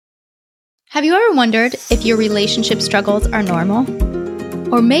Have you ever wondered if your relationship struggles are normal?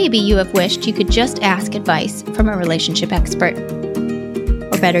 Or maybe you have wished you could just ask advice from a relationship expert.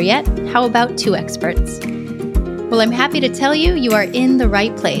 Or better yet, how about two experts? Well, I'm happy to tell you, you are in the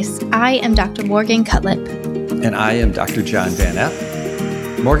right place. I am Dr. Morgan Cutlip. And I am Dr. John Van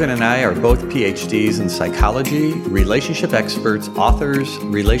Epp. Morgan and I are both PhDs in psychology, relationship experts, authors,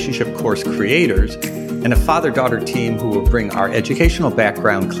 relationship course creators, and a father-daughter team who will bring our educational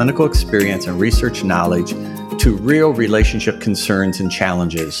background, clinical experience, and research knowledge to real relationship concerns and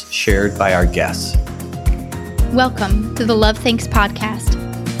challenges shared by our guests. Welcome to the Love Thanks podcast,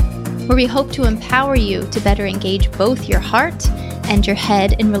 where we hope to empower you to better engage both your heart and your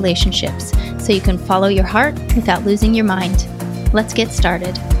head in relationships so you can follow your heart without losing your mind. Let's get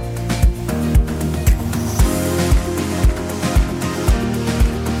started.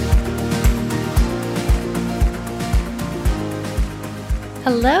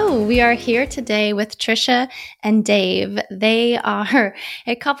 Hello, we are here today with Tricia and Dave. They are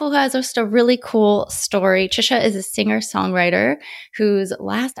a couple who has just a really cool story. Tricia is a singer-songwriter whose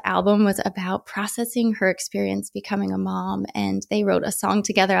last album was about processing her experience becoming a mom, and they wrote a song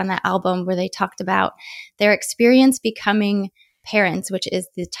together on that album where they talked about their experience becoming parents, which is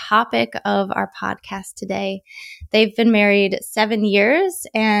the topic of our podcast today. They've been married 7 years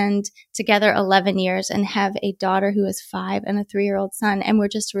and together 11 years and have a daughter who is 5 and a 3-year-old son. And we're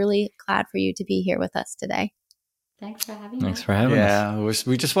just really glad for you to be here with us today. Thanks for having us. Thanks for having us.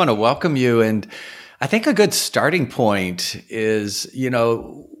 Yeah, we just want to welcome you. And I think a good starting point is,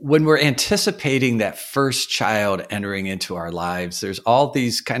 when we're anticipating that first child entering into our lives, there's all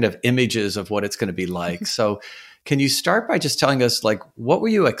these kind of images of what it's going to be like. So can you start by just telling us, what were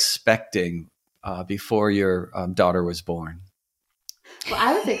you expecting before your daughter was born? Well,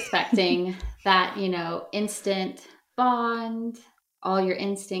 I was expecting that, instant bond, all your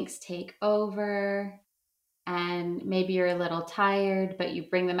instincts take over, and maybe you're a little tired, but you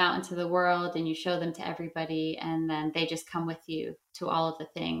bring them out into the world and you show them to everybody, and then they just come with you to all of the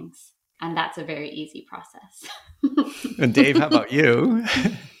things. And that's a very easy process. And Dave, how about you?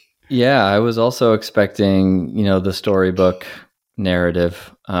 Yeah, I was also expecting, the storybook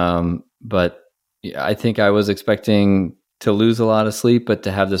narrative. But I think I was expecting to lose a lot of sleep, but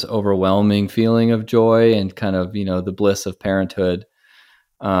to have this overwhelming feeling of joy and kind of, the bliss of parenthood.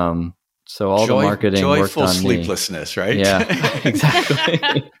 So all the marketing worked on me. Joyful sleeplessness, right? Yeah, exactly.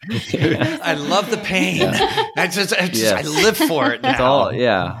 I love the pain. Yeah. I live for it now.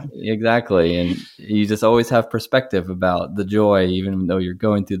 Yeah, exactly. And you just always have perspective about the joy, even though you're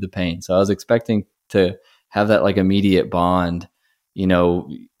going through the pain. So I was expecting to have that immediate bond.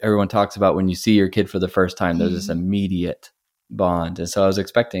 Everyone talks about when you see your kid for the first time, there's this immediate bond. And so I was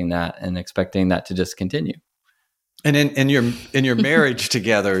expecting that and expecting that to just continue. And in your marriage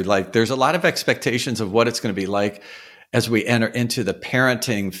together, there's a lot of expectations of what it's going to be like as we enter into the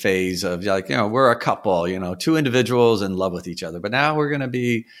parenting phase of we're a couple, two individuals in love with each other, but now we're going to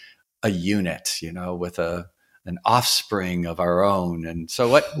be a unit, with an offspring of our own. And so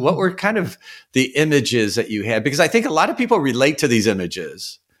what were kind of the images that you had? Because I think a lot of people relate to these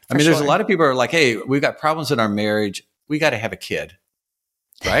images. There's a lot of people who are like, hey, we've got problems in our marriage. We got to have a kid.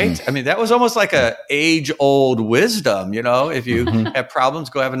 Right? That was almost like a age-old wisdom, if you have problems,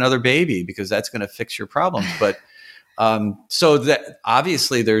 go have another baby because that's going to fix your problems. But so that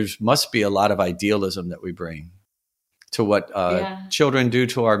obviously must be a lot of idealism that we bring to what children do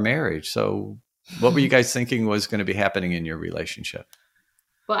to our marriage. So what were you guys thinking was going to be happening in your relationship?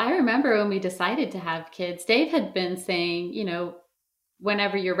 Well, I remember when we decided to have kids, Dave had been saying,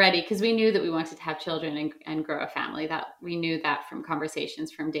 whenever you're ready, because we knew that we wanted to have children and grow a family. That we knew that from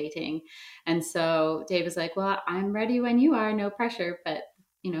conversations, from dating. And so Dave was like, well, I'm ready when you are, no pressure, but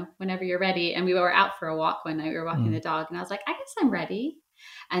whenever you're ready. And we were out for a walk one night, we were walking the dog, and I was like, I guess I'm ready.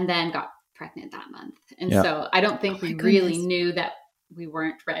 And then got pregnant that month. And so I don't think we really knew that we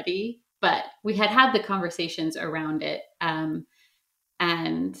weren't ready, but we had the conversations around it.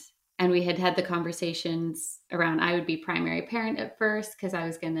 And we had the conversations around, I would be primary parent at first because I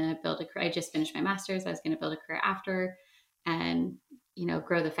was going to build a career. I just finished my master's. I was going to build a career after and,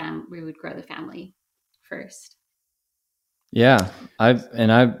 grow the family. We would grow the family first. Yeah.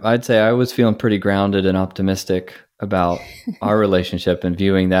 I'd say I was feeling pretty grounded and optimistic about our relationship and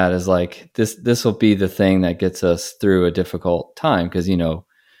viewing that as this will be the thing that gets us through a difficult time. Cause the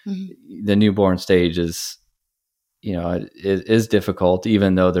newborn stage is, it is difficult,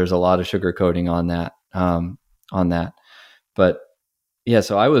 even though there's a lot of sugarcoating on that. But yeah,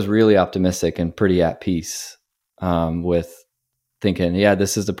 so I was really optimistic and pretty at peace with thinking,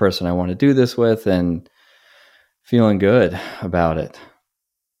 this is the person I want to do this with and feeling good about it.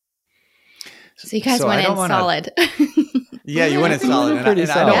 So you guys went in solid. Yeah, you went in solid. Pretty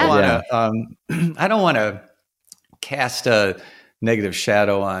solid. I don't want to cast a negative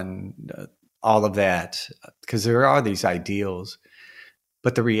shadow on all of that, because there are these ideals,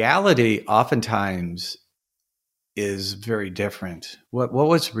 but the reality oftentimes is very different. What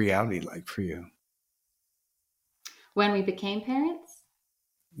was reality like for you when we became parents?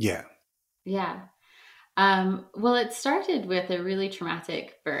 Yeah. Well, it started with a really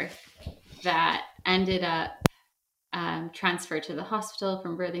traumatic birth that ended up transferred to the hospital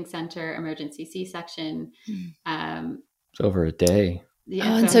from birthing center, emergency C-section. It's over a day.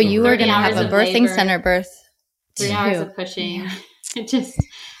 Yeah, and so you were going to have a birthing center birth. 3 hours of pushing,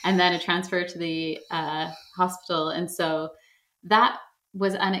 and then a transfer to the hospital. And so that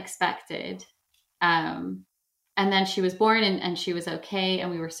was unexpected. And then she was born and she was okay. And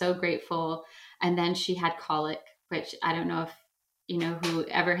we were so grateful. And then she had colic, which I don't know if,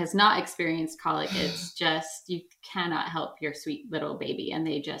 whoever has not experienced colic, it's just, you cannot help your sweet little baby. And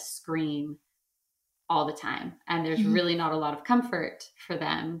they just scream all the time. And there's really not a lot of comfort for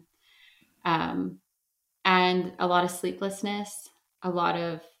them. And a lot of sleeplessness,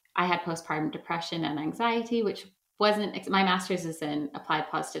 I had postpartum depression and anxiety, which wasn't, my master's is in applied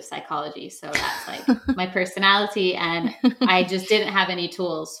positive psychology. So that's like my personality. And I just didn't have any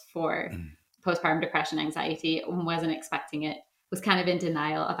tools for postpartum depression, anxiety, wasn't expecting it, was kind of in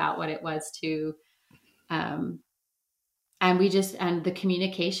denial about what it was too. And the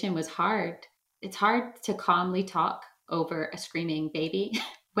communication was hard. It's hard to calmly talk over a screaming baby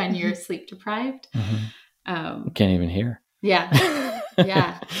when you're sleep deprived. You can't even hear. Yeah.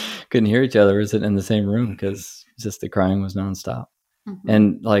 Yeah. Couldn't hear each other sitting in the same room because just the crying was nonstop.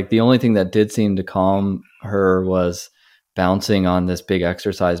 And like the only thing that did seem to calm her was bouncing on this big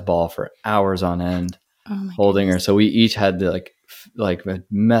exercise ball for hours on end, holding her. So we each had to like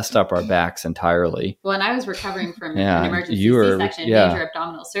messed up our backs entirely. Well, and I was recovering from an emergency C-section, major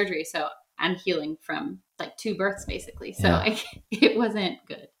abdominal surgery. So I'm healing from like 2 births basically. So it wasn't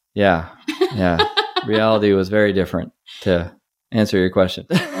good. Yeah. Reality was very different, to answer your question.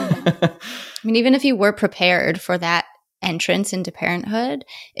 I mean, even if you were prepared for that entrance into parenthood,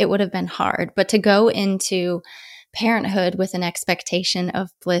 it would have been hard. But to go into parenthood with an expectation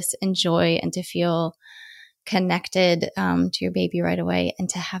of bliss and joy and to feel connected to your baby right away and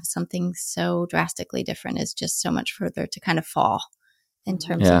to have something so drastically different is just so much further to kind of fall in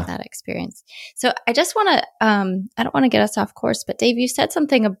terms of that experience. So I just want to, I don't want to get us off course, but Dave, you said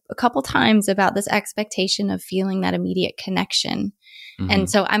something a couple times about this expectation of feeling that immediate connection. And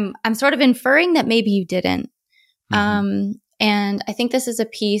so I'm sort of inferring that maybe you didn't. And I think this is a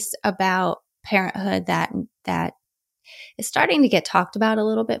piece about parenthood that is starting to get talked about a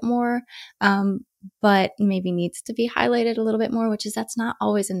little bit more, but maybe needs to be highlighted a little bit more, which is that's not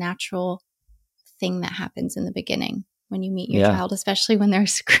always a natural thing that happens in the beginning when you meet your child, especially when they're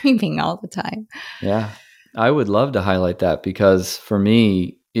screaming all the time. Yeah. I would love to highlight that because for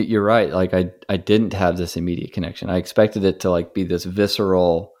me, you're right. Like I didn't have this immediate connection. I expected it to like be this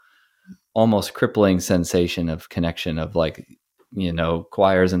visceral, almost crippling sensation of connection of like,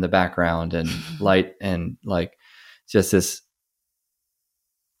 choirs in the background and light and like just this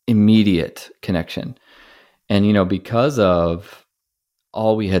immediate connection. And, because of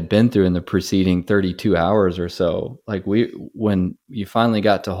all we had been through in the preceding 32 hours or so, like when you finally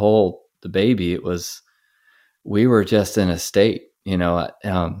got to hold the baby, we were just in a state, we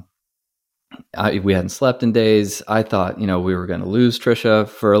hadn't slept in days. I thought, we were going to lose Tricia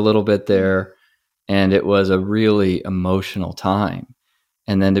for a little bit there. And it was a really emotional time.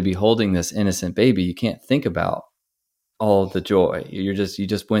 And then to be holding this innocent baby, you can't think about all the joy. You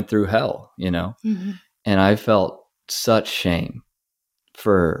just went through hell, And I felt such shame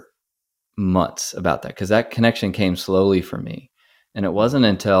for months about that because that connection came slowly for me. And it wasn't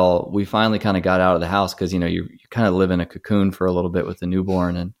until we finally kind of got out of the house because, you kind of live in a cocoon for a little bit with the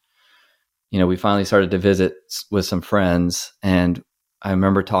newborn. And, we finally started to visit with some friends. And I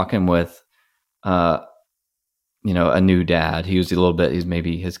remember talking with, a new dad. He was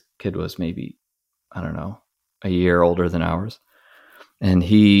his kid was maybe, I don't know, a year older than ours. And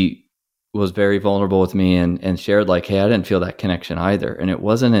he was very vulnerable with me and shared like, hey, I didn't feel that connection either. And it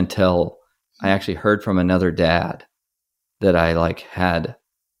wasn't until I actually heard from another dad that I like had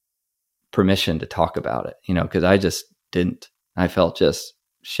permission to talk about it, because I just didn't. I felt just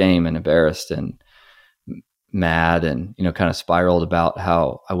shame and embarrassed and mad and, kind of spiraled about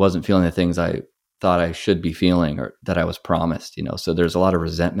how I wasn't feeling the things I thought I should be feeling or that I was promised, so there's a lot of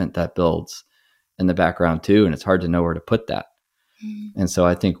resentment that builds in the background too. And it's hard to know where to put that. And so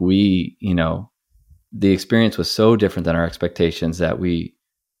I think we, the experience was so different than our expectations that we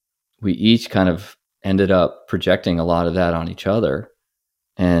we each kind of ended up projecting a lot of that on each other.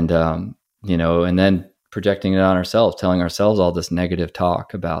 And, and then projecting it on ourselves, telling ourselves all this negative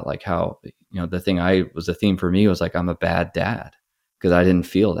talk about like how, the thing was a theme for me was like, I'm a bad dad because I didn't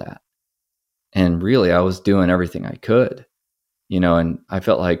feel that. And really I was doing everything I could, and I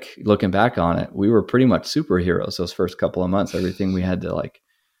felt like looking back on it, we were pretty much superheroes those first couple of months, everything we had to like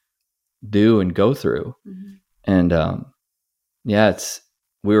do and go through. Mm-hmm. And,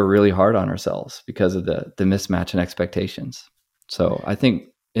 we were really hard on ourselves because of the mismatch in expectations. So I think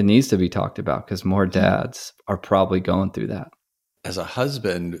it needs to be talked about because more dads are probably going through that. As a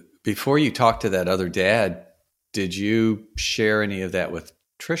husband, before you talked to that other dad, did you share any of that with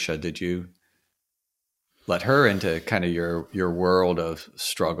Tricia? Did you let her into kind of your world of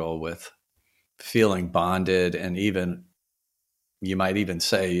struggle with feeling bonded, and even you might even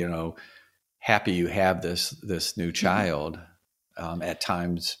say, happy you have this new child, at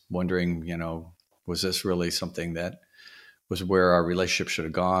times wondering, was this really something that was where our relationship should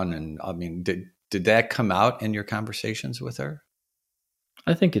have gone? And I mean, did that come out in your conversations with her?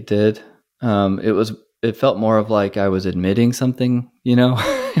 I think it did. It felt more of like I was admitting something,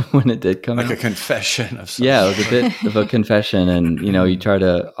 when it did come out. Like a confession of something. Yeah, it was a bit of a confession. And, you try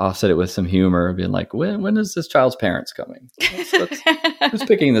to offset it with some humor, being like, when is this child's parents coming? Who's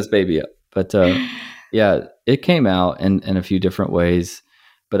picking this baby up? But it came out in a few different ways,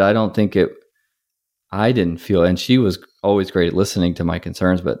 but I don't think I didn't feel, and she was always great at listening to my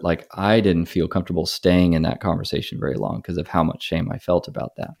concerns, but like I didn't feel comfortable staying in that conversation very long because of how much shame I felt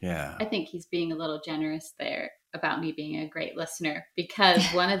about that. Yeah. I think he's being a little generous there about me being a great listener, because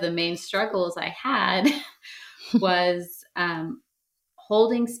one of the main struggles I had was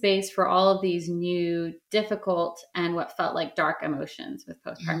holding space for all of these new, difficult, and what felt like dark emotions with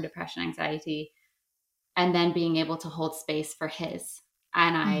postpartum depression, anxiety, and then being able to hold space for his.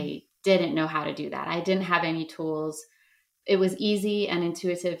 And I didn't know how to do that. I didn't have any tools. It was easy and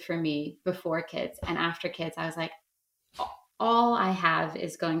intuitive for me before kids. And after kids, I was like, all I have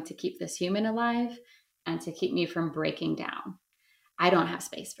is going to keep this human alive and to keep me from breaking down. I don't have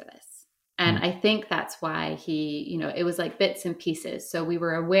space for this. And I think that's why it was like bits and pieces. So we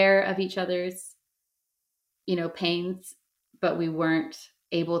were aware of each other's, pains, but we weren't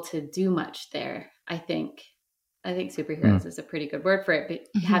able to do much there. I think superheroes is a pretty good word for it,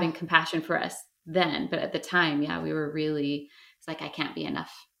 but having compassion for us then. But at the time, we were really, it's like, I can't be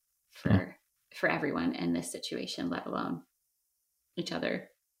enough for everyone in this situation, let alone each other.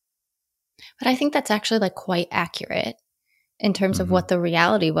 But I think that's actually like quite accurate in terms of what the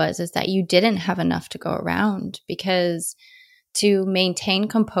reality was, is that you didn't have enough to go around, because to maintain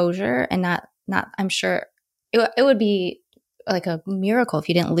composure and not I'm sure it would be like a miracle if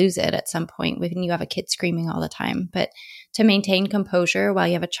you didn't lose it at some point when you have a kid screaming all the time. But to maintain composure while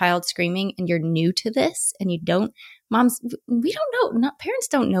you have a child screaming and you're new to this and we don't know, parents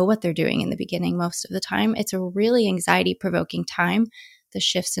don't know what they're doing in the beginning most of the time. It's a really anxiety provoking time. The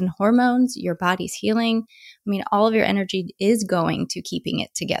shifts in hormones, your body's healing. I mean, all of your energy is going to keeping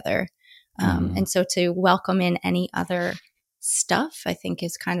it together. And so to welcome in any other stuff, I think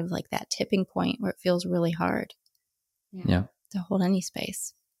is kind of like that tipping point where it feels really hard. Yeah. To hold any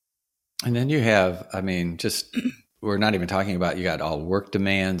space. And then you have, we're not even talking about, you got all work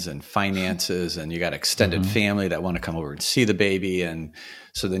demands and finances, and you got extended family that want to come over and see the baby. And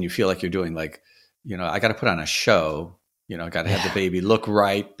so then you feel like you're doing like, I got to put on a show, I got to have the baby look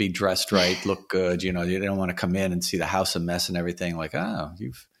right, be dressed right, look good. You don't want to come in and see the house a mess and everything, like, oh,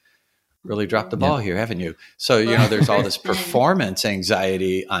 you've really dropped the ball here, haven't you? So, there's all this performance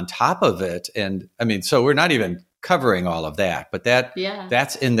anxiety on top of it. And so we're not even covering all of that, but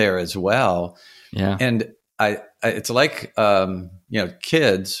that's in there as well. Yeah. And it's like,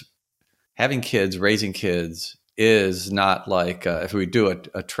 kids, having kids, raising kids is not like, if we do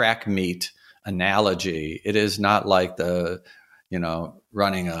a track meet analogy, it is not like the,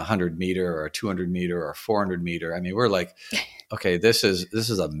 running a 100-meter or a 200-meter or a 400-meter. We're like, okay, this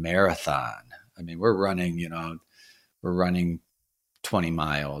is a marathon. We're running 20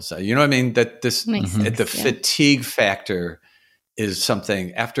 miles. That this, the fatigue factor is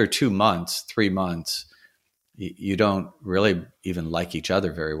something after 2 months, 3 months, you don't really even like each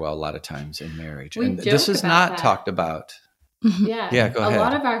other very well a lot of times in marriage. And this is not talked about. Yeah. Go ahead. A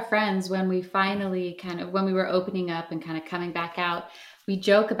lot of our friends, when we finally when we were opening up and kind of coming back out, we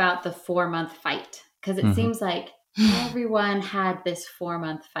joke about the 4-month fight, because it seems like everyone had this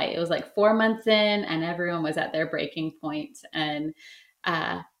 4-month fight. It was like 4 months in and everyone was at their breaking point. And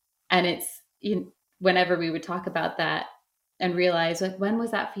it's, whenever we would talk about that, and realize, like, when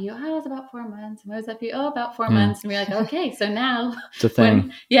was that for you? Oh, it was about 4 months. When was that for you? Oh, about 4 months. And we're like, okay, so now it's a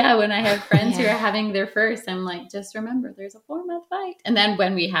thing. When I have friends who are having their first, I'm like, just remember there's a 4-month fight. And then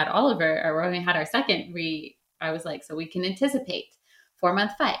when we had Oliver, or when we had our second, I was like, so we can anticipate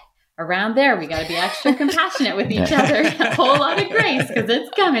 4-month fight. Around there, we got to be extra compassionate with each other. A whole lot of grace, because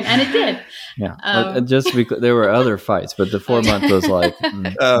it's coming. And it did. Yeah. Just to be clear, there were other fights, but the 4-month was like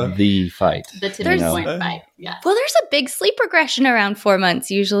the fight. The tipping point fight. Yeah. Well, there's a big sleep regression around 4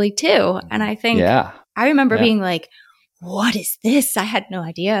 months usually too. And I think I remember being like, what is this? I had no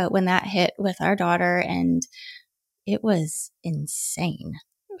idea when that hit with our daughter, and it was insane.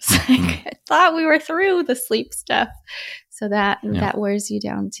 It was like, I thought we were through the sleep stuff. So that wears you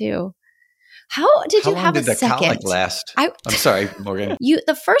down too. How did you have a second? How long did the colic last? I'm sorry, Morgan.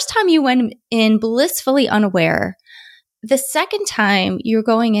 The first time you went in blissfully unaware. The second time you're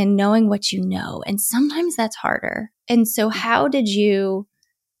going in knowing what you know, and sometimes that's harder. And so how did you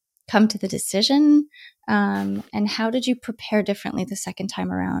come to the decision? And how did you prepare differently the second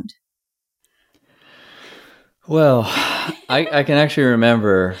time around? Well, I can actually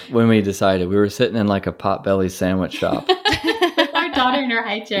remember when we decided. We were sitting in like a Potbelly sandwich shop. Our daughter in her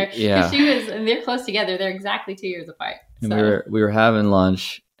high chair. Yeah. And they're close together. They're exactly 2 years apart. So. And we were having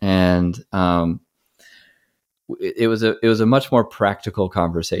lunch, and it was a much more practical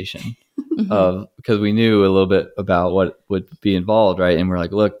conversation because we knew a little bit about what would be involved, right? And we're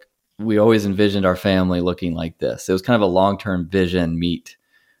like, look, we always envisioned our family looking like this. It was kind of a long-term vision meet.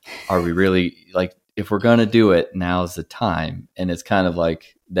 Are we really, like, if we're going to do it, now's the time. And it's kind of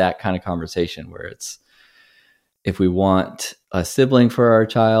like that kind of conversation where it's, if we want a sibling for our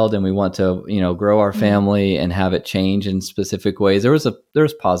child and we want to, grow our family and have it change in specific ways,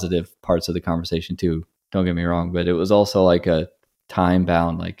 there's positive parts of the conversation too. Don't get me wrong, but it was also like a time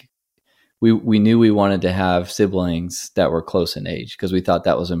bound. Like we knew we wanted to have siblings that were close in age because we thought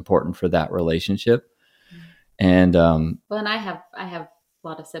that was important for that relationship. And and I have a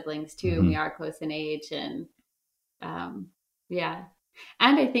lot of siblings too. And we are close in age, and and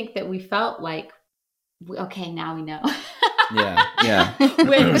I think that we felt like, okay, now we know. yeah.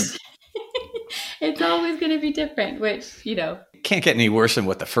 Which it's always going to be different. Which can't get any worse than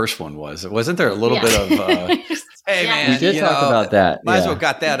what the first one was. Wasn't there a little bit of, hey man, we did talk about that. Might as well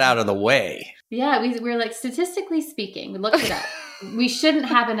got that out of the way. Yeah, we're like, statistically speaking, we looked it up. We shouldn't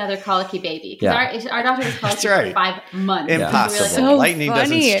have another colicky baby because our daughter was colicky for 5 months. Impossible. So Lightning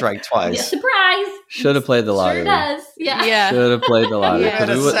doesn't strike twice. Yeah, surprise! Should have played the lottery. Sure does. Yeah. Should have played the lottery. You had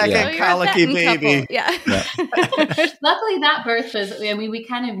a second colicky baby. Yeah. Luckily, that birth was. We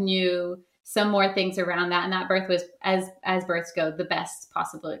kind of knew some more things around that, and that birth was, as births go, the best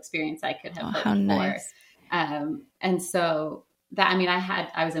possible experience I could have hoped for. Nice. And so that,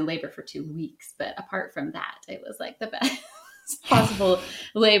 I was in labor for 2 weeks, but apart from that, it was like the best possible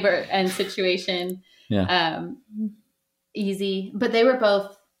labor and situation. Yeah. Easy, but they were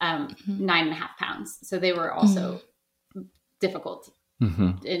both 9.5 pounds. So they were also difficult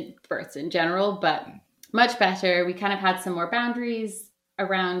in births in general, but much better. We kind of had some more boundaries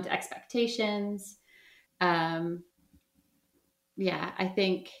around expectations. I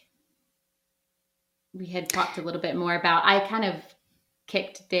think we had talked a little bit more about, I kind of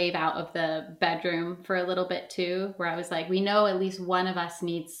kicked Dave out of the bedroom for a little bit too, where I was like, we know at least one of us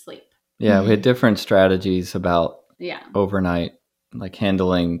needs sleep. Yeah, we had different strategies about overnight, like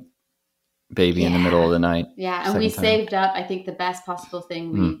handling baby in the middle of the night. Yeah, and we saved up. I think the best possible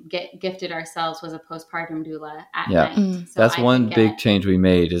thing we gifted ourselves was a postpartum doula at night. So that's one big change we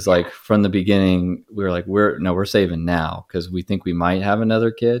made is like from the beginning, we were like, we're saving now because we think we might have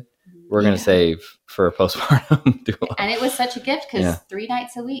another kid. We're going to save for a postpartum doula. And it was such a gift because 3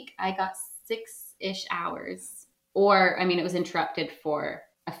 nights a week, I got 6-ish hours. Or, it was interrupted for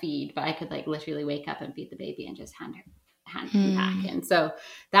a feed, but I could like literally wake up and feed the baby and just hand him back. And so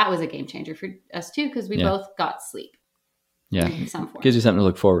that was a game changer for us too, because we both got sleep. Yeah. In some form. Gives you something to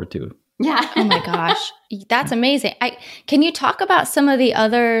look forward to. Yeah. Oh my gosh. That's amazing. Can you talk about some of the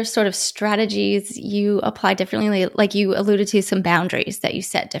other sort of strategies you apply differently? Like you alluded to some boundaries that you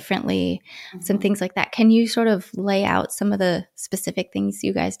set differently, some things like that. Can you sort of lay out some of the specific things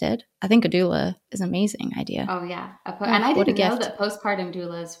you guys did? I think a doula is an amazing idea. Oh yeah. And I didn't know that postpartum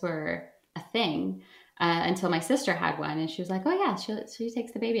doulas were a thing until my sister had one, and she was like, "Oh yeah, she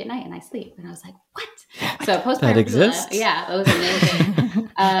takes the baby at night, and I sleep." And I was like, "What?" So postpartum that exists? doula, yeah, that was amazing.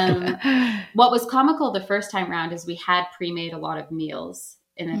 What was comical the first time around is we had pre-made a lot of meals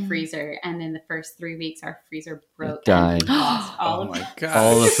in the freezer, and in the first 3 weeks, our freezer broke. It died. And we lost all my God!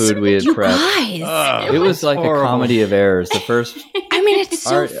 All the food we had prepped. It was like horrible. A comedy of errors. The first. It's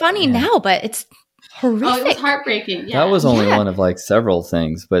so funny now, but it's horrific. Oh, it was heartbreaking. Yeah. That was only one of like several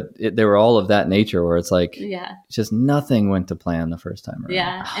things, but they were all of that nature where it's like, just nothing went to plan the first time around.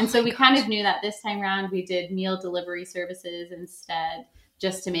 Yeah. And so we kind of knew that this time around we did meal delivery services instead,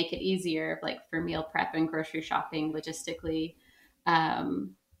 just to make it easier, like for meal prep and grocery shopping logistically.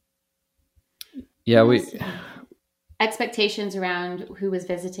 Expectations around who was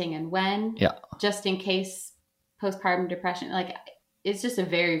visiting and when, just in case postpartum depression, like it's just a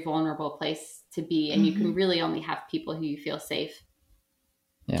very vulnerable place to be. And you can really only have people who you feel safe,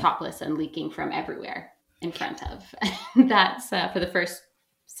 topless and leaking from everywhere in front of. That's for the first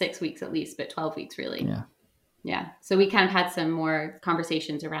 6 weeks at least, but 12 weeks really. Yeah. So we kind of had some more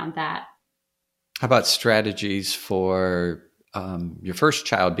conversations around that. How about strategies for your first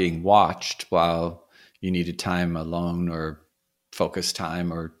child being watched while you needed time alone or focus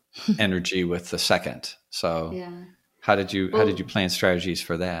time or energy with the second? So how did you plan strategies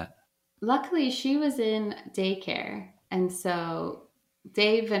for that? Luckily, she was in daycare. And so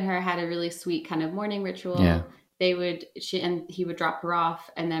Dave and her had a really sweet kind of morning ritual. Yeah. He would drop her off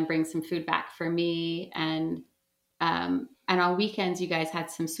and then bring some food back for me. And on weekends, you guys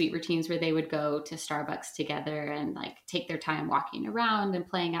had some sweet routines where they would go to Starbucks together and like take their time walking around and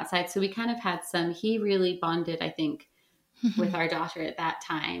playing outside. So we kind of had he really bonded, I think, with our daughter at that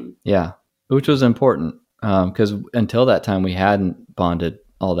time. Yeah, which was important because until that time we hadn't bonded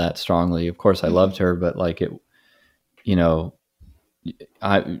all that strongly. Of course, I loved her, but like it,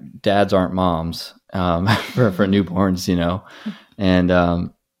 dads aren't moms for newborns,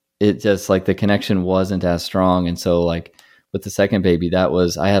 and it just like the connection wasn't as strong. And so like with the second baby,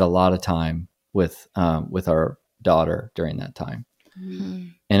 I had a lot of time with our daughter during that time. Mm-hmm.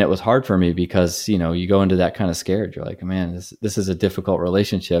 And it was hard for me because, you go into that kind of scared. You're like, man, this is a difficult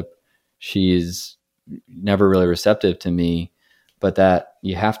relationship. She's never really receptive to me, but that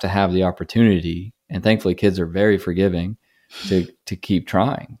you have to have the opportunity. And thankfully kids are very forgiving to keep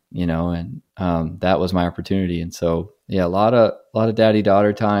trying, and that was my opportunity. And so, a lot of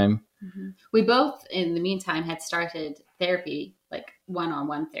daddy-daughter time. Mm-hmm. We both, in the meantime, had started therapy, like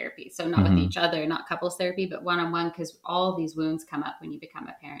one-on-one therapy. So not with each other, not couples therapy, but one-on-one, because all these wounds come up when you become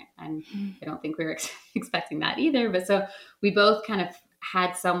a parent. And I don't think we were expecting that either. But so we both kind of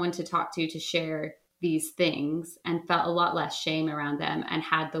had someone to talk to share these things and felt a lot less shame around them and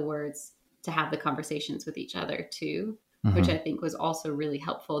had the words to have the conversations with each other too, which I think was also really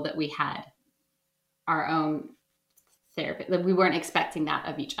helpful that we had our own therapy. Like we weren't expecting that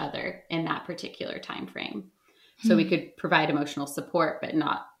of each other in that particular time frame. So we could provide emotional support, but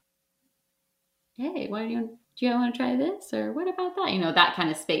not, hey, do you want to try this? Or what about that? That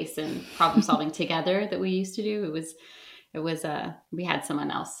kind of space and problem solving together that we used to do. It was we had someone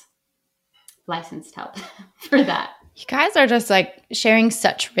else licensed help for that. You guys are just like sharing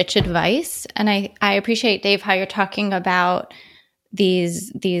such rich advice. And I appreciate, Dave, how you're talking about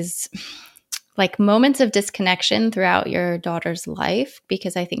these like moments of disconnection throughout your daughter's life,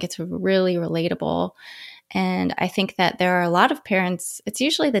 because I think it's really relatable. And I think that there are a lot of parents, it's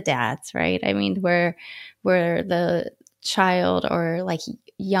usually the dads, right? I mean, where the child or like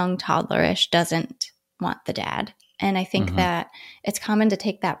young toddlerish doesn't want the dad. And I think that it's common to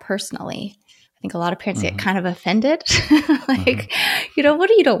take that personally. I think a lot of parents get kind of offended. Like, what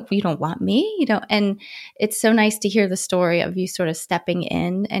do you don't want me? And it's so nice to hear the story of you sort of stepping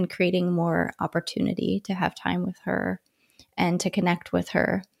in and creating more opportunity to have time with her and to connect with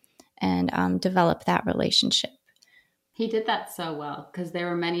her and develop that relationship. He did that so well because there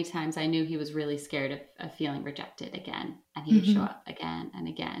were many times I knew he was really scared of feeling rejected again. And he would show up again and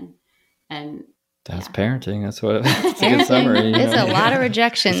again. And that's parenting. That's what it's a good summary. There's a lot of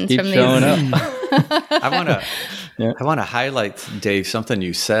rejections from these. I want to highlight, Dave, something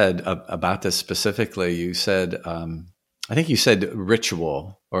you said about this specifically. You said, I think you said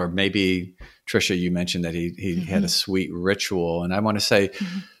ritual, or maybe Tricia, you mentioned that he had a sweet ritual. And I want to say,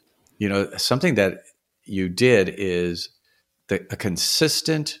 something that you did is a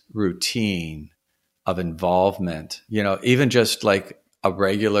consistent routine of involvement, even just like a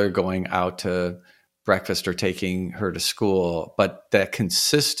regular going out to breakfast or taking her to school, but that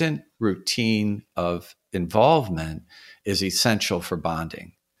consistent routine of involvement is essential for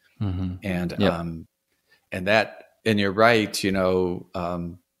bonding. And that, and you're right,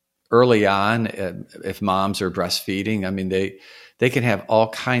 early on, if moms are breastfeeding, I mean, they can have all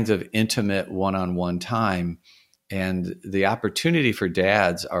kinds of intimate one-on-one time, and the opportunity for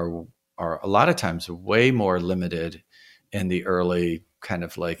dads are a lot of times way more limited in the early kind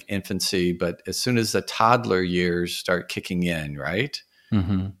of like infancy, but as soon as the toddler years start kicking in, right?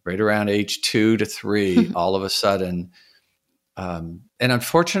 Right around age 2 to 3, all of a sudden and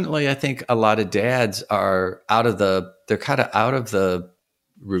unfortunately, I think a lot of dads are they're kind of out of the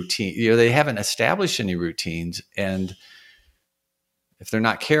routine. They haven't established any routines, and if they're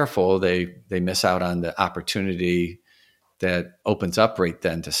not careful, they miss out on the opportunity that opens up right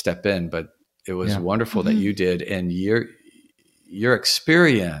then to step in. But it was wonderful that you did, and your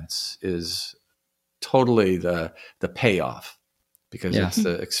experience is totally the payoff, because it's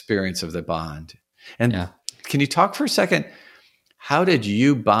the experience of the bond. And can you talk for a second? How did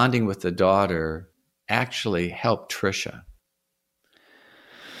you bonding with the daughter actually help Tricia?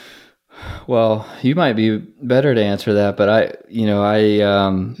 Well, you might be better to answer that, but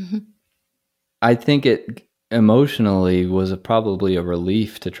I think it emotionally was probably a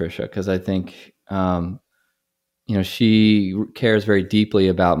relief to Tricia, because I think, she cares very deeply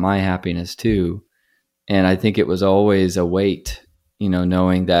about my happiness too. And I think it was always a weight,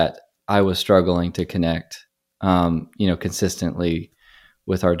 knowing that I was struggling to connect, consistently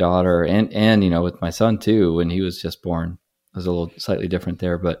with our daughter and, with my son too, when he was just born. It was a little slightly different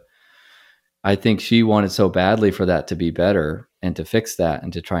there, but I think she wanted so badly for that to be better and to fix that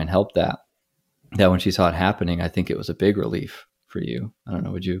and to try and help that when she saw it happening, I think it was a big relief for you. I don't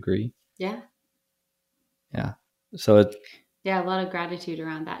know. Would you agree? Yeah. Yeah. So a lot of gratitude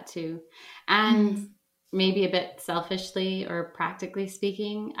around that too. And maybe a bit selfishly or practically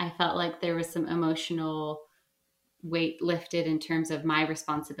speaking, I felt like there was some emotional weight lifted in terms of my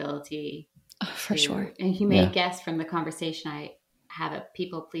responsibility. Oh, for sure. And you may guess from the conversation, I have a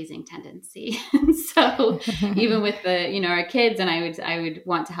people-pleasing tendency. So even with our kids, and I would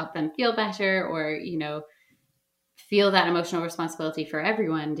want to help them feel better, or, feel that emotional responsibility for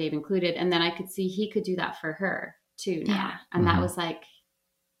everyone, Dave included. And then I could see he could do that for her too now. Yeah. And that was like,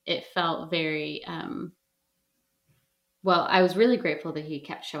 it felt very, I was really grateful that he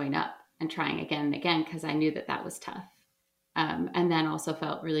kept showing up and trying again and again, because I knew that was tough. And then also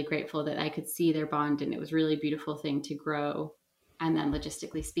felt really grateful that I could see their bond, and it was a really beautiful thing to grow. And then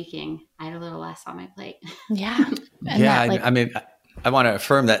logistically speaking, I had a little less on my plate. Yeah. I mean, I want to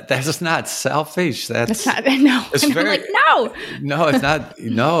affirm that that's not selfish. That's not, no. It's and very, I'm like, no, it's not.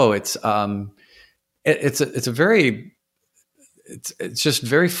 No, it's just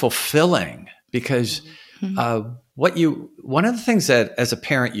very fulfilling, because one of the things that as a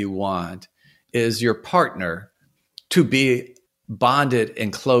parent you want is your partner to be bonded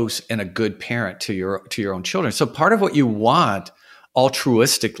and close and a good parent to your own children. So part of what you want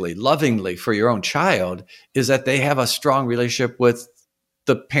altruistically, lovingly for your own child is that they have a strong relationship with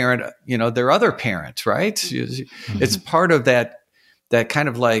the parent, their other parent, right? It's part of that kind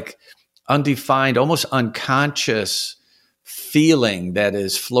of like undefined, almost unconscious feeling that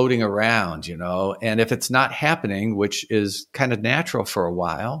is floating around, and if it's not happening, which is kind of natural for a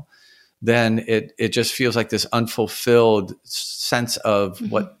while, then it just feels like this unfulfilled sense of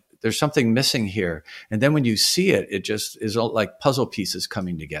what there's something missing here. And then when you see it, it just is all like puzzle pieces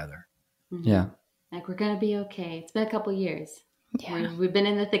coming together. Yeah. Like, we're going to be okay. It's been a couple years. Yeah. We've been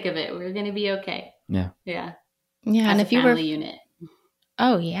in the thick of it. We're going to be okay. Yeah. Yeah. Yeah. As and a if you family unit.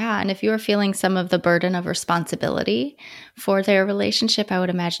 Oh, yeah. And if you were feeling some of the burden of responsibility for their relationship, I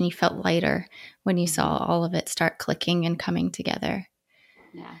would imagine you felt lighter when you saw all of it start clicking and coming together.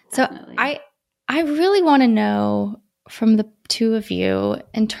 Yeah. Definitely. So I really want to know from the two of you,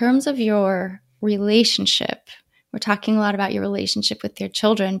 in terms of your relationship, we're talking a lot about your relationship with your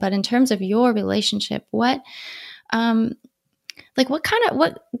children, but in terms of your relationship, what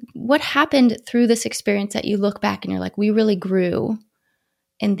happened through this experience that you look back and you're like, we really grew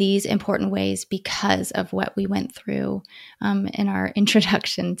in these important ways because of what we went through in our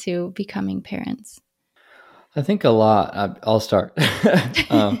introduction to becoming parents? I think a lot. I'll start.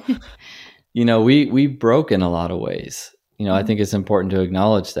 We broke in a lot of ways. I think it's important to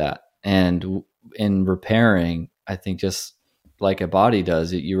acknowledge that. And in repairing, I think just like a body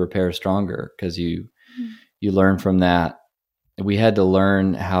does, you repair stronger because you learn from that. We had to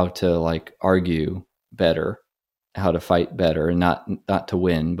learn how to argue better, how to fight better, and not to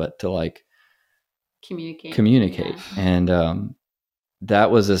win, but to communicate. Yeah. And that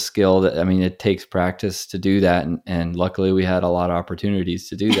was a skill that, it takes practice to do that. And luckily we had a lot of opportunities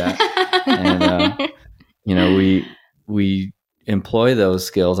to do that. And, we employ those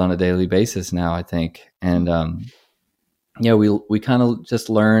skills on a daily basis now, I think. And, we kind of just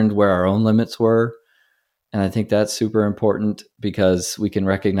learned where our own limits were. And I think that's super important because we can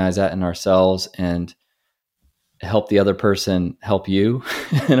recognize that in ourselves and help the other person help you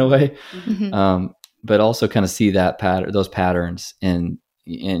in a way. Mm-hmm. But also kind of see that those patterns in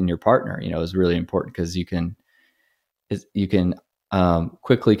your partner, is really important because you can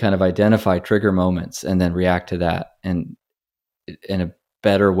quickly kind of identify trigger moments and then react to that. And in a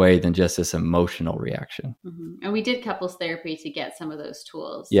better way than just this emotional reaction. Mm-hmm. And we did couples therapy to get some of those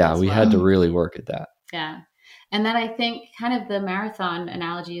tools. Yeah, we had to really work at that. Yeah. And then I think kind of the marathon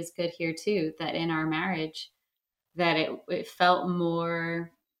analogy is good here too, that in our marriage, that it felt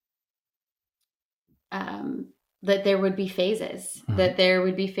more, that there would be phases, that there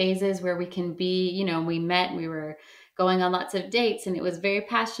would be phases where we can be, you know, we met, we were going on lots of dates and it was very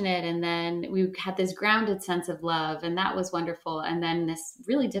passionate. And then we had this grounded sense of love and that was wonderful. And then this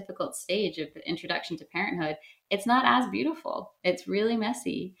really difficult stage of the introduction to parenthood, it's not as beautiful. It's really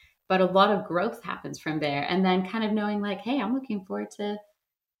messy, but a lot of growth happens from there. And then kind of knowing like, hey, I'm looking forward to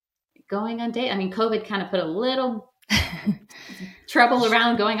going on date. I mean, COVID kind of put a little trouble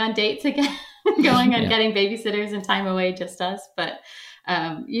around going on dates again, going and getting babysitters and time away, just us. But,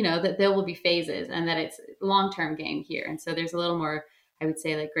 you know, that there will be phases and that it's long-term game here. And so there's a little more, I would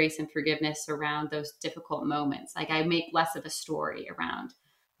say, like grace and forgiveness around those difficult moments. Like I make less of a story around,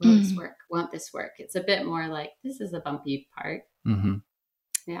 will this work? Won't this work? It's a bit more like, this is a bumpy part. Mm-hmm.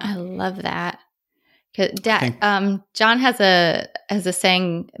 Yeah. I love that. John has a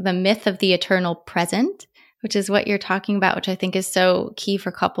saying, the myth of the eternal present, which is what you're talking about, which I think is so key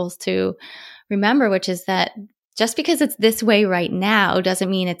for couples to remember, which is that just because it's this way right now doesn't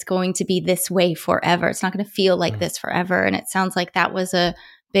mean it's going to be this way forever. It's not going to feel like this forever. And it sounds like that was a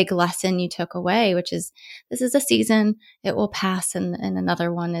big lesson you took away, which is this is a season, it will pass, and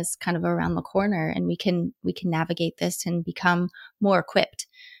another one is kind of around the corner, and we can navigate this and become more equipped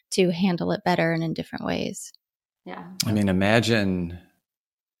to handle it better and in different ways. Yeah. I mean, imagine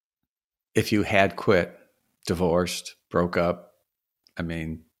if you had quit, divorced, broke up. I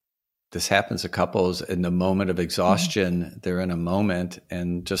mean, this happens to couples in the moment of exhaustion. They're in a moment.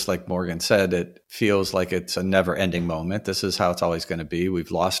 And just like Morgan said, it feels like it's a never ending moment. This is how it's always going to be.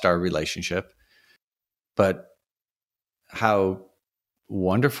 We've lost our relationship. But how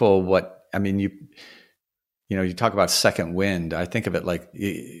wonderful you talk about second wind. I think of it like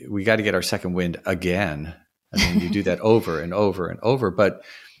we got to get our second wind again. I mean, you do that over and over and over, but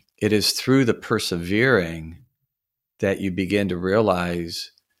it is through the persevering that you begin to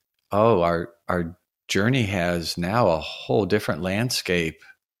realize, oh, our journey has now a whole different landscape,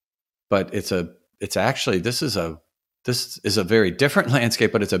 but this is a very different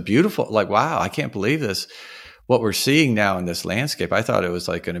landscape, but it's a beautiful, like, wow, I can't believe this. What we're seeing now in this landscape, I thought it was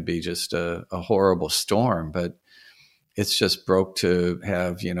like going to be just a horrible storm, but it's just broke to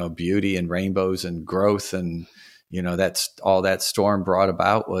have, beauty and rainbows and growth. And, that's all that storm brought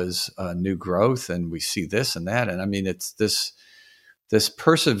about was new growth. And we see this and that. And I mean, it's this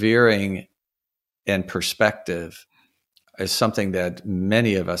persevering and perspective is something that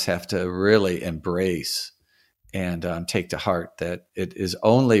many of us have to really embrace and take to heart, that it is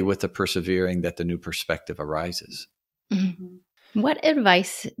only with the persevering that the new perspective arises. Mm-hmm. What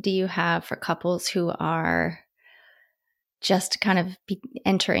advice do you have for couples who are just kind of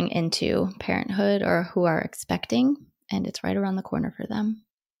entering into parenthood or who are expecting and it's right around the corner for them?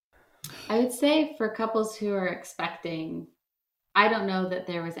 I would say for couples who are expecting, I don't know that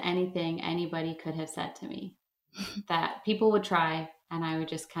there was anything anybody could have said to me that people would try and I would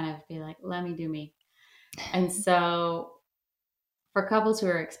just kind of be like, let me do me. And so for couples who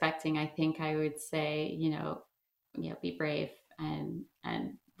are expecting, I think I would say, be brave and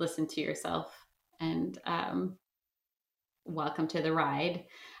listen to yourself and welcome to the ride.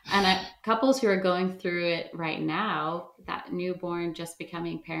 And couples who are going through it right now, that newborn just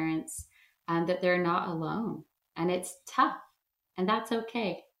becoming parents, that they're not alone and it's tough and that's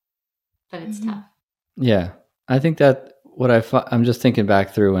okay, but it's tough. Yeah. I think that I'm just thinking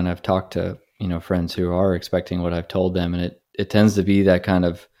back through when I've talked to friends who are expecting what I've told them. And it tends to be that kind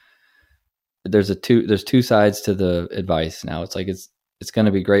of, there's two sides to the advice now. It's like, it's going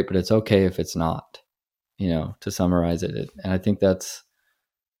to be great, but it's okay if it's not, to summarize it. And I think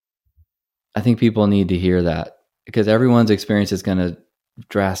people need to hear that because everyone's experience is going to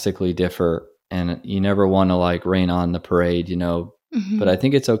drastically differ and you never want to like rain on the parade, but I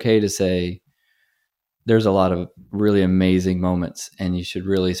think it's okay to say, there's a lot of really amazing moments and you should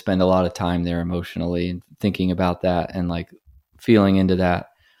really spend a lot of time there emotionally and thinking about that and like feeling into that.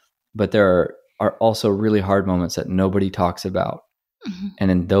 But there are also really hard moments that nobody talks about. Mm-hmm. And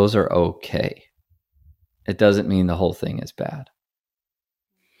then those are okay. It doesn't mean the whole thing is bad.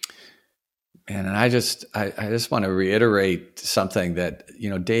 And I just want to reiterate something that,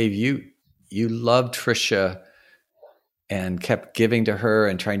 Dave, you loved Tricia and kept giving to her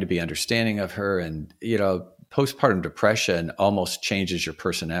and trying to be understanding of her. And, postpartum depression almost changes your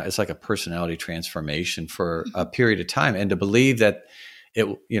personality. It's like a personality transformation for a period of time. And to believe that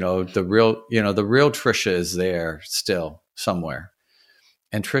the real Tricia is there still somewhere.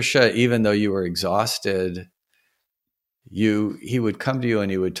 And Tricia, even though you were exhausted, he would come to you and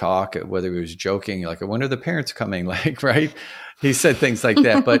he would talk, whether he was joking, like, when are the parents coming? Like, right? He said things like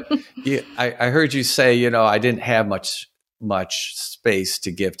that. But I heard you say, I didn't have much space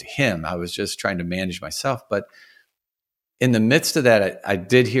to give to him. I was just trying to manage myself. But in the midst of that, I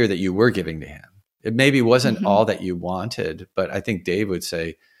did hear that you were giving to him. It maybe wasn't all that you wanted, but I think Dave would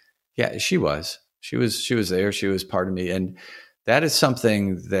say, yeah, she was there. She was part of me. And that is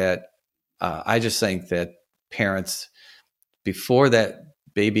something that I just think that parents, before that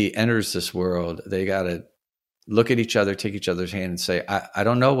baby enters this world, they got to look at each other, take each other's hand and say, I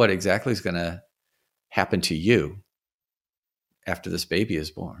don't know what exactly is going to happen to you after this baby is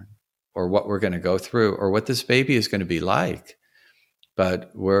born, or what we're going to go through, or what this baby is going to be like.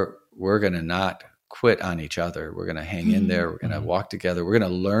 But we're going to not quit on each other. We're going to hang in there. We're going to walk together. We're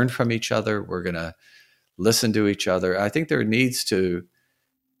going to learn from each other. We're going to listen to each other. I think there needs to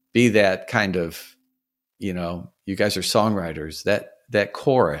be that kind of, you guys are songwriters, that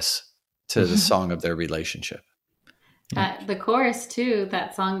chorus to the song of their relationship. The chorus too,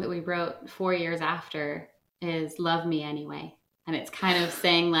 that song that we wrote 4 years after, is Love Me Anyway. And it's kind of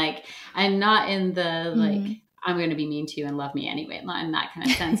saying, like, and not in the, like, I'm going to be mean to you and love me anyway, not in that kind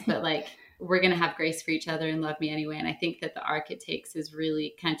of sense, but like, we're going to have grace for each other and love me anyway. And I think that the arc it takes is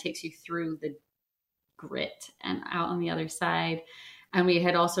really kind of takes you through the grit and out on the other side. And we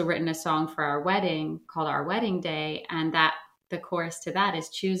had also written a song for our wedding called Our Wedding Day. And that the chorus to that is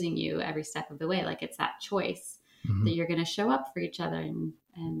choosing you every step of the way. Like, it's that choice that you're going to show up for each other.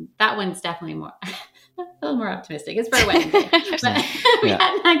 And that one's definitely more, a little more optimistic. It's for a wedding day, but we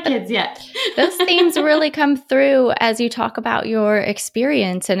hadn't had kids yet. Those themes really come through as you talk about your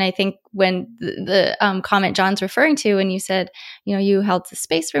experience. And I think when the comment John's referring to, and you said, you held the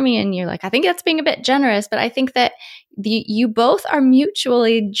space for me, and you're like, I think that's being a bit generous, but I think that you both are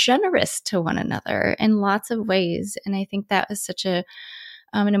mutually generous to one another in lots of ways. And I think that was such an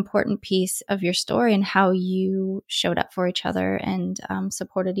important piece of your story, and how you showed up for each other and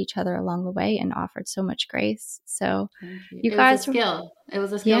supported each other along the way and offered so much grace. So you guys, it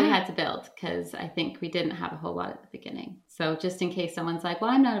was a skill we had to build, because I think we didn't have a whole lot at the beginning. So just in case someone's like,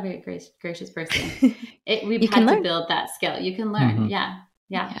 well, I'm not a very gracious person, we've had to build that skill. You can learn. Yeah.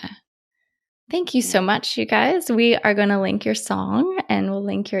 Thank you so much, you guys. We are going to link your song, and we'll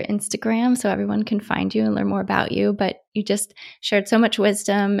link your Instagram so everyone can find you and learn more about you. But you just shared so much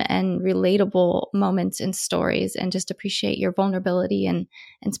wisdom and relatable moments and stories, and just appreciate your vulnerability and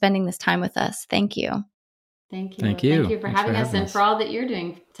spending this time with us. Thank you. Thank you. Thank you. Thank you for having us, and for all that you're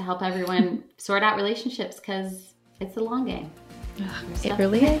doing to help everyone sort out relationships, because it's a long game. It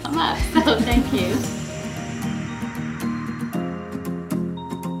really is. Come up. So thank you.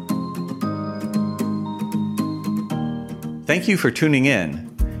 Thank you for tuning in.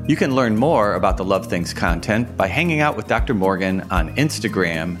 You can learn more about the Love Things content by hanging out with Dr. Morgan on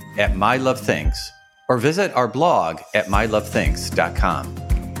Instagram at MyLoveThings, or visit our blog at mylovethinks.com.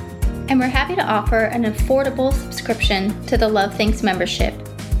 And we're happy to offer an affordable subscription to the Love Things membership,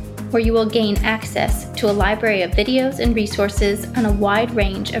 where you will gain access to a library of videos and resources on a wide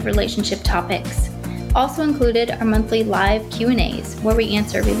range of relationship topics. Also included are monthly live Q&As, where we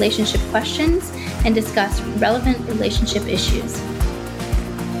answer relationship questions and discuss relevant relationship issues.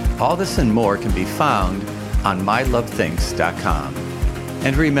 All this and more can be found on mylovethinks.com.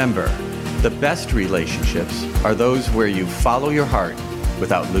 And remember, the best relationships are those where you follow your heart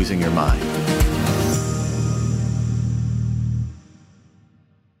without losing your mind.